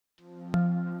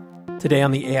Today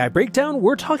on the AI Breakdown,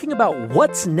 we're talking about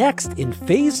what's next in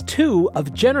Phase 2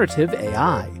 of Generative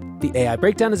AI. The AI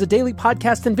Breakdown is a daily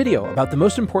podcast and video about the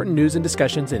most important news and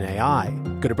discussions in AI.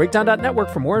 Go to breakdown.network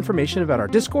for more information about our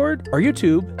Discord, our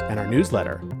YouTube, and our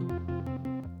newsletter.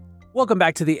 Welcome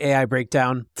back to the AI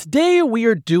Breakdown. Today we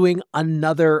are doing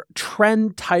another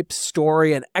trend-type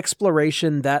story and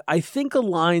exploration that I think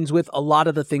aligns with a lot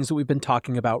of the things that we've been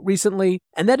talking about recently,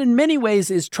 and that in many ways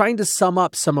is trying to sum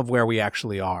up some of where we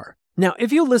actually are. Now,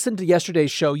 if you listened to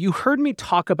yesterday's show, you heard me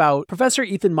talk about Professor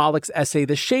Ethan Mollick's essay,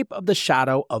 The Shape of the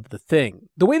Shadow of the Thing.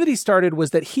 The way that he started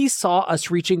was that he saw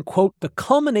us reaching, quote, the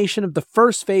culmination of the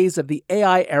first phase of the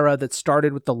AI era that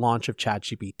started with the launch of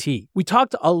ChatGPT. We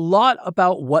talked a lot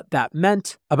about what that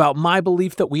meant, about my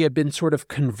belief that we had been sort of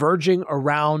converging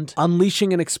around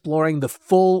unleashing and exploring the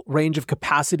full range of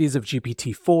capacities of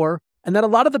GPT-4, and that a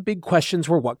lot of the big questions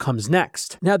were what comes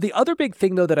next. Now, the other big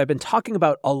thing, though, that I've been talking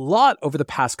about a lot over the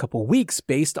past couple weeks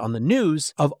based on the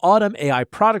news of autumn AI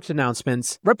product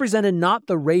announcements represented not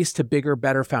the race to bigger,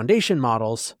 better foundation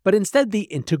models, but instead the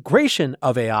integration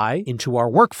of AI into our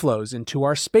workflows, into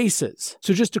our spaces.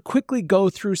 So just to quickly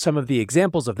go through some of the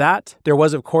examples of that, there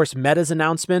was, of course, Meta's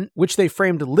announcement, which they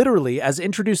framed literally as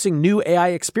introducing new AI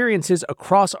experiences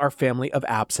across our family of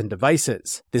apps and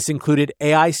devices. This included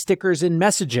AI stickers in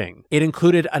messaging. It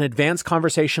included an advanced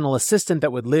conversational assistant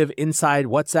that would live inside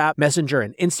WhatsApp, Messenger,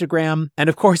 and Instagram. And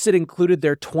of course, it included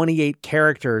their 28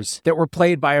 characters that were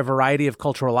played by a variety of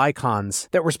cultural icons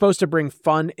that were supposed to bring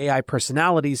fun AI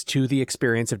personalities to the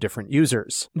experience of different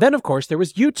users. Then, of course, there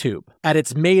was YouTube. At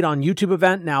its Made on YouTube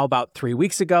event now about 3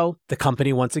 weeks ago, the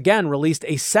company once again released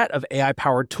a set of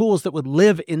AI-powered tools that would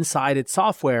live inside its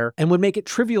software and would make it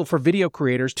trivial for video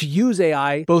creators to use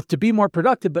AI both to be more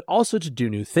productive but also to do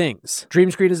new things. Dream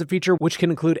Screen is a feature which can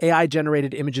include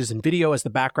AI-generated images and video as the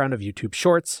background of YouTube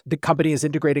Shorts. The company is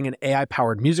integrating an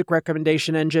AI-powered music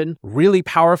recommendation engine. Really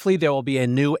powerfully, there will be a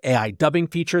new AI dubbing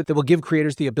feature that will give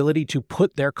creators the ability to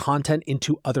put their content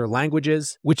into other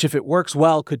languages, which if it works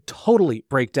well, could totally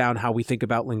break down how we think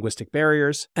about linguistic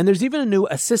barriers. And there's even a new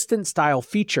assistant-style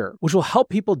feature, which will help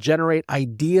people generate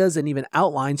ideas and even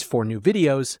outlines for new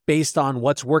videos based on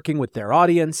what's working with their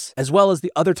audience, as well as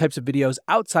the other types of videos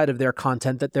outside of their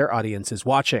content that their audience is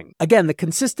watching. Again, the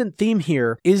consistent theme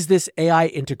here is this AI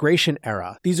integration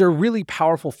era. These are really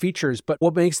powerful features, but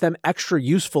what makes them extra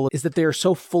useful is that they are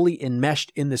so fully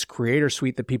enmeshed in this creator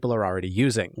suite that people are already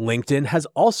using. LinkedIn has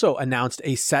also announced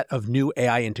a set of new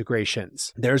AI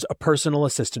integrations. There's a personal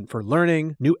assistant for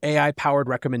learning, new AI-powered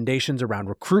recommendations around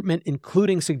recruitment,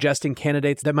 including suggesting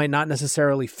candidates that might not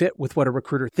necessarily fit with what a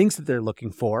recruiter thinks that they're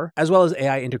looking for, as well as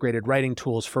AI-integrated writing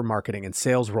tools for marketing and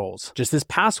sales roles. Just this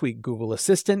past week, Google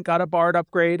Assistant got a Bard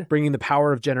upgrade, bringing the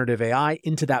power of generative AI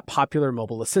into that popular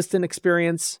mobile assistant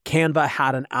experience. Canva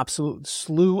had an absolute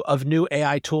slew of new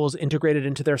AI tools integrated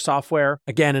into their software.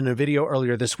 Again, in a video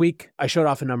earlier this week, I showed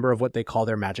off a number of what they call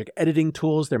their magic editing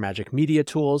tools, their magic media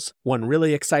tools. One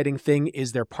really exciting thing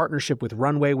is their partnership with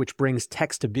Runway, which brings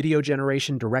text to video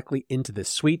generation directly into this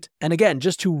suite. And again,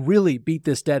 just to really beat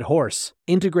this dead horse,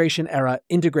 integration era,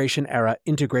 integration era,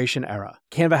 integration era.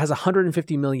 Canva has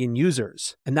 150 million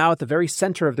users, and now at the very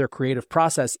center of their creative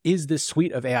process is this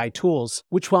suite of AI tools,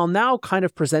 which while now kind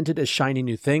of presented as shiny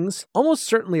new things, almost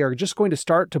certainly are just going to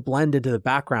start to blend into the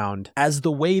background as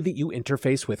the way that you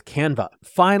interface with Canva.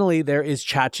 Finally, there is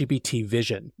ChatGPT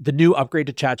Vision. The new upgrade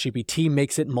to ChatGPT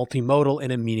makes it multimodal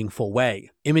in a meaningful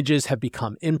way. Images have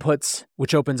become inputs,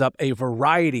 which opens up a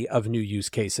variety of new use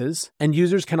cases, and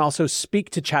users can also speak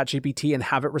to ChatGPT and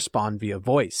have it respond via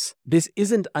voice. This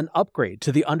isn't an upgrade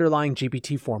to the underlying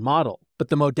GPT-4 model, but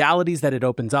the modalities that it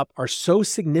opens up are so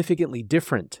significantly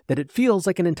different that it feels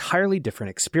like an entirely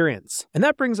different experience. And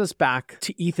that brings us back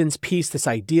to Ethan's piece, this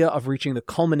idea of reaching the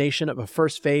culmination of a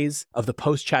first phase of the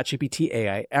post-ChatGPT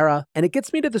AI era, and it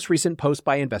gets me to this recent post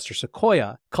by investor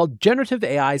Sequoia called Generative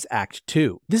AI's Act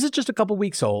 2. This is just a couple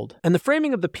weeks old, and the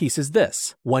framing of the piece is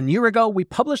this. 1 year ago, we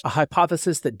published a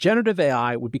hypothesis that generative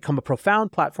AI would become a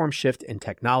profound platform shift in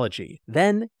technology.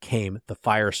 Then came the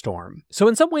firestorm. So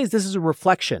in some ways, this is a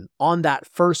reflection on that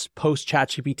first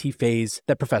post-ChatGPT phase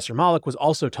that Professor Mollick was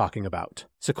also talking about.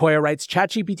 Sequoia writes,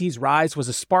 ChatGPT's rise was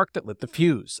a spark that lit the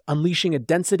fuse, unleashing a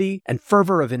density and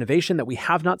fervor of innovation that we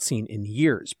have not seen in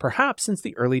years, perhaps since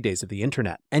the early days of the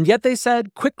internet. And yet they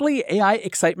said, quickly AI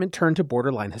excitement turned to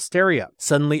borderline hysteria.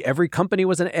 Suddenly every company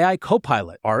was an AI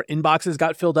co-pilot. Our inboxes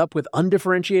got filled up with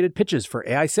undifferentiated pitches for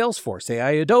AI Salesforce,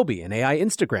 AI Adobe, and AI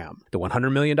Instagram. The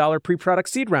 $100 million pre-product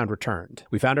seed round returned.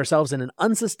 We found ourselves in an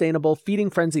unsustainable feeding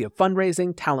frenzy of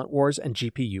fundraising, talent wars, and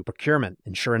GPU procurement.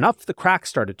 And sure enough, the cracks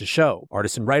started to show. Artists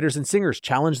Artists and writers and singers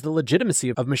challenge the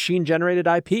legitimacy of machine-generated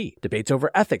IP. Debates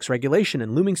over ethics, regulation,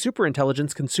 and looming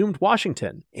superintelligence consumed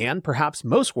Washington. And, perhaps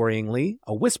most worryingly,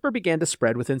 a whisper began to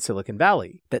spread within Silicon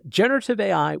Valley that generative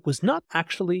AI was not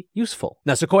actually useful.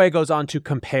 Now, Sequoia goes on to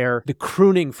compare the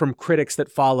crooning from critics that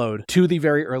followed to the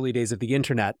very early days of the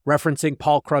internet, referencing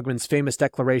Paul Krugman's famous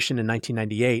declaration in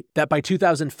 1998 that by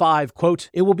 2005, quote,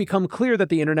 "it will become clear that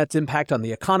the internet's impact on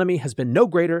the economy has been no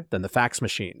greater than the fax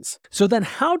machines." So then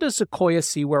how does Sequoia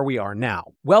see where we are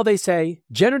now? Well, they say,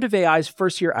 generative AI's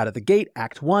first year out of the gate,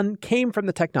 Act 1, came from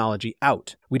the technology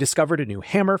out. We discovered a new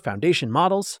hammer, foundation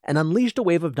models, and unleashed a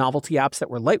wave of novelty apps that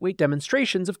were lightweight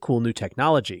demonstrations of cool new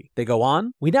technology. They go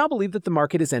on, we now believe that the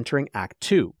market is entering Act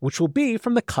 2, which will be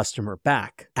from the customer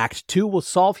back. Act 2 will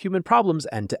solve human problems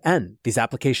end to end. These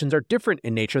applications are different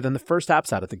in nature than the first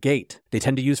apps out of the gate. They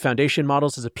tend to use foundation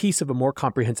models as a piece of a more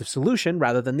comprehensive solution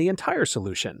rather than the entire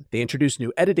solution. They introduce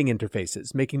new editing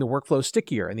interfaces, making the workflow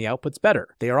stickier and the outputs better.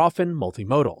 They are often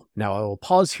multimodal. Now, I will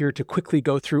pause here to quickly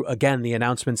go through again the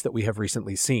announcements that we have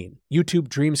recently seen. YouTube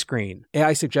Dream Screen,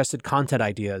 AI-suggested content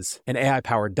ideas, and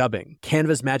AI-powered dubbing.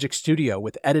 Canva's Magic Studio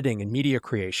with editing and media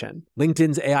creation.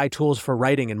 LinkedIn's AI tools for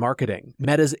writing and marketing.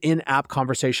 Meta's in-app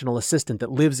conversational assistant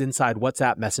that lives inside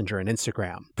WhatsApp, Messenger, and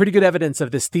Instagram. Pretty good evidence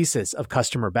of this thesis of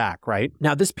customer back, right?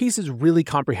 Now, this piece is really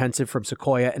comprehensive from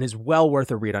Sequoia and is well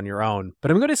worth a read on your own, but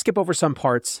I'm going to skip over some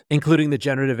parts, including the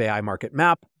generative AI market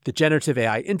map, the generative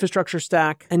AI infrastructure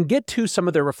stack, and get to some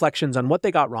of their reflections on what they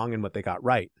got wrong and what they got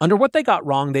right. Under what they got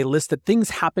wrong, they list that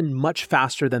things happened much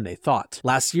faster than they thought.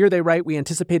 Last year, they write, we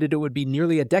anticipated it would be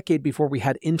nearly a decade before we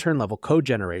had intern-level code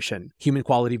generation, human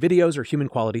quality videos, or human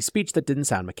quality speech that didn't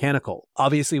sound mechanical.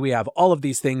 Obviously, we have all of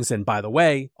these things, and by the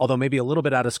way, although maybe a little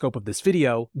bit out of scope of this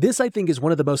video, this I think is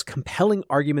one of the most compelling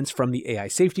arguments from the AI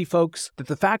safety folks, that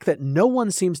the fact that no one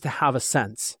seems to have a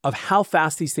sense of how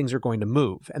fast these things are going to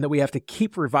move, and that we have to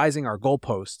keep revising our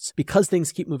goalposts because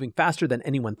things keep moving faster than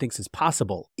anyone thinks is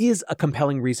possible, is a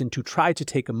compelling reason to try to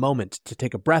take a moment, to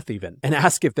take a breath even, and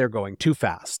ask if they're going too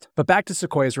fast. But back to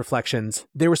Sequoia's reflections,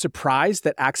 they were surprised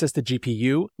that access to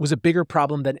GPU was a bigger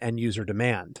problem than end-user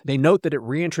demand. They note that it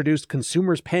reintroduced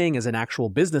consumers paying as an actual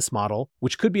business model,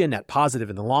 which could be a net positive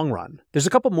in the long run. There's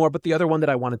a couple more, but the other one that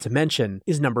I wanted to mention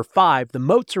is number 5, the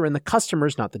moats are in the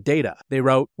customers, not the data. They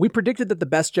wrote, we predicted that the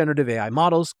best generative AI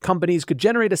models, companies could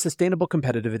generate a sustainable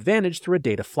competitive advantage through a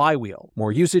data flywheel.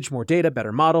 More usage, more data,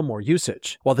 better model, more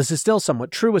usage. While this is still somewhat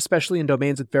true, especially in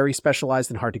domains with very specialized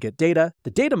and hard to get data,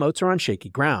 the data moats are on shaky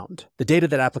ground. The data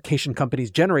that application companies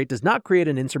generate does not create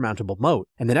an insurmountable moat,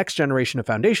 and the next generation of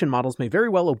foundation models may very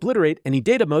well obliterate any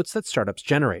data moats that startups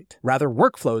generate. Rather,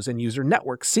 workflows and user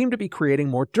networks seem to be creating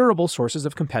more durable sources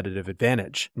of competitive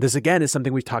advantage. This again is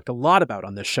something we've talked a lot about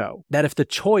on this show, that if the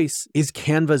choice is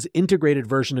Canva's integrated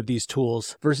version of these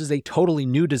tools versus a totally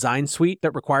new design suite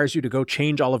that requires you to go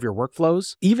change all of your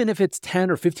workflows, even if it's 10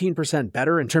 or 15%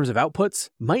 better in terms of outputs,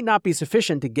 might not be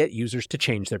sufficient to get users to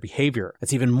change their behavior.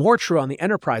 That's even more true on the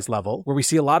enterprise level, where we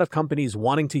see a lot of companies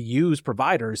wanting to use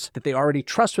providers that they already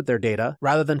trust with their data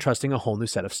rather than trusting a whole new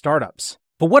set of startups.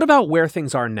 But what about where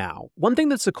things are now? One thing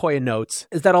that Sequoia notes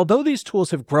is that although these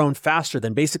tools have grown faster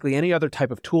than basically any other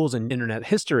type of tools in internet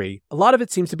history, a lot of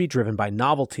it seems to be driven by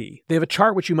novelty. They have a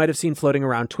chart which you might have seen floating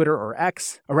around Twitter or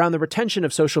X around the retention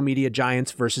of social media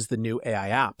giants versus the new AI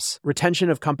apps.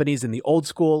 Retention of companies in the old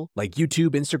school, like YouTube,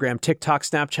 Instagram, TikTok,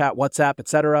 Snapchat, WhatsApp,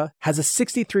 etc., has a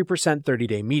 63%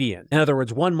 30-day median. In other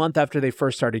words, 1 month after they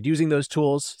first started using those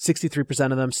tools,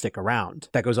 63% of them stick around.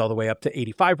 That goes all the way up to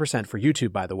 85% for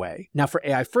YouTube, by the way. Now, for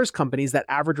AI-first companies, that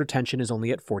average retention is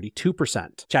only at 42%.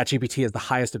 ChatGPT is the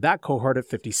highest of that cohort at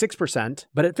 56%,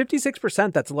 but at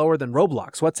 56%, that's lower than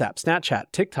Roblox, WhatsApp, Snapchat,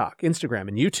 TikTok, Instagram,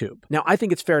 and YouTube. Now, I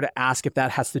think it's fair to ask if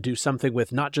that has to do something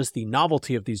with not just the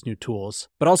novelty of these new tools,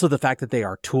 but also the fact that they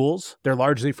are tools. They're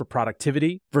largely for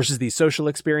productivity versus these social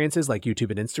experiences like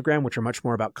YouTube and Instagram, which are much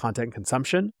more about content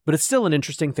consumption. But it's still an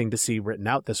interesting thing to see written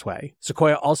out this way.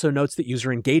 Sequoia also notes that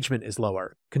user engagement is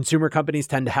lower. Consumer companies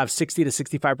tend to have 60 to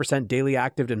 65% daily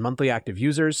active and monthly active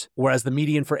users, whereas the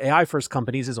median for AI-first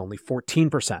companies is only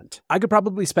 14%. I could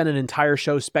probably spend an entire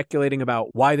show speculating about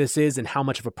why this is and how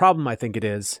much of a problem I think it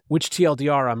is, which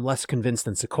TLDR I'm less convinced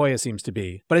than Sequoia seems to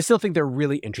be, but I still think they're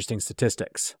really interesting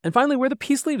statistics. And finally, where the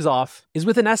piece leaves off is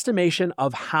with an estimation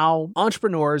of how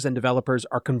entrepreneurs and developers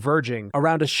are converging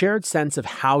around a shared sense of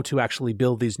how to actually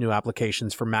build these new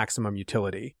applications for maximum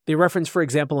utility. They reference, for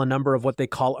example, a number of what they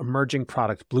call emerging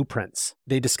product blueprints.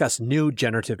 They discuss new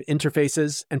generative interfaces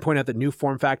interfaces and point out that new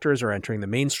form factors are entering the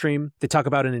mainstream. They talk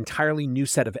about an entirely new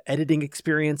set of editing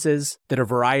experiences that a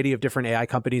variety of different AI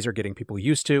companies are getting people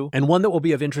used to. And one that will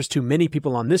be of interest to many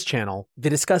people on this channel, they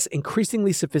discuss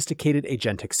increasingly sophisticated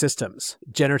agentic systems.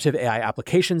 Generative AI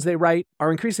applications they write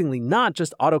are increasingly not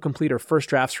just autocomplete or first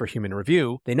drafts for human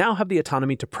review. They now have the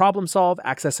autonomy to problem solve,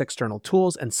 access external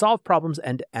tools, and solve problems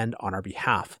end-to-end on our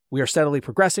behalf. We are steadily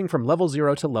progressing from level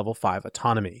 0 to level 5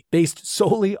 autonomy. Based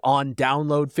solely on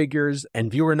download figures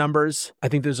and viewer numbers, I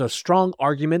think there's a strong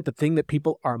argument the thing that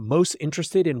people are most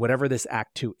interested in, whatever this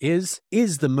Act 2 is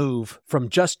the move from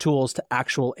just tools to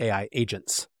actual AI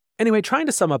agents. Anyway, trying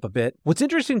to sum up a bit, what's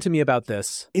interesting to me about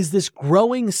this is this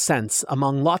growing sense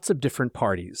among lots of different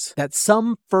parties that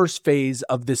some first phase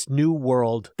of this new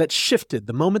world that shifted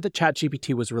the moment that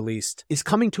ChatGPT was released is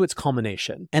coming to its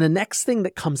culmination. And the next thing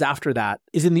that comes after that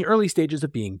is in the early stages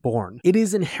of being born. It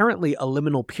is inherently a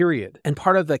liminal period. And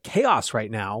part of the chaos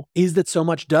right now is that so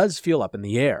much does feel up in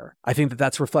the air. I think that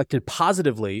that's reflected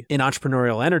positively in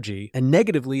entrepreneurial energy and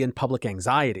negatively in public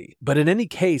anxiety. But in any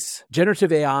case,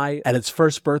 generative AI at its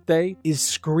first birthday is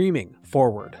screaming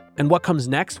forward. And what comes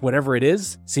next, whatever it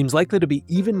is, seems likely to be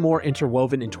even more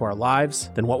interwoven into our lives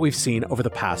than what we've seen over the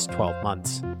past 12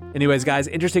 months. Anyways, guys,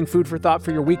 interesting food for thought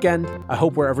for your weekend. I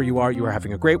hope wherever you are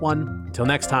having a great one. Until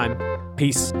next time,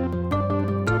 peace.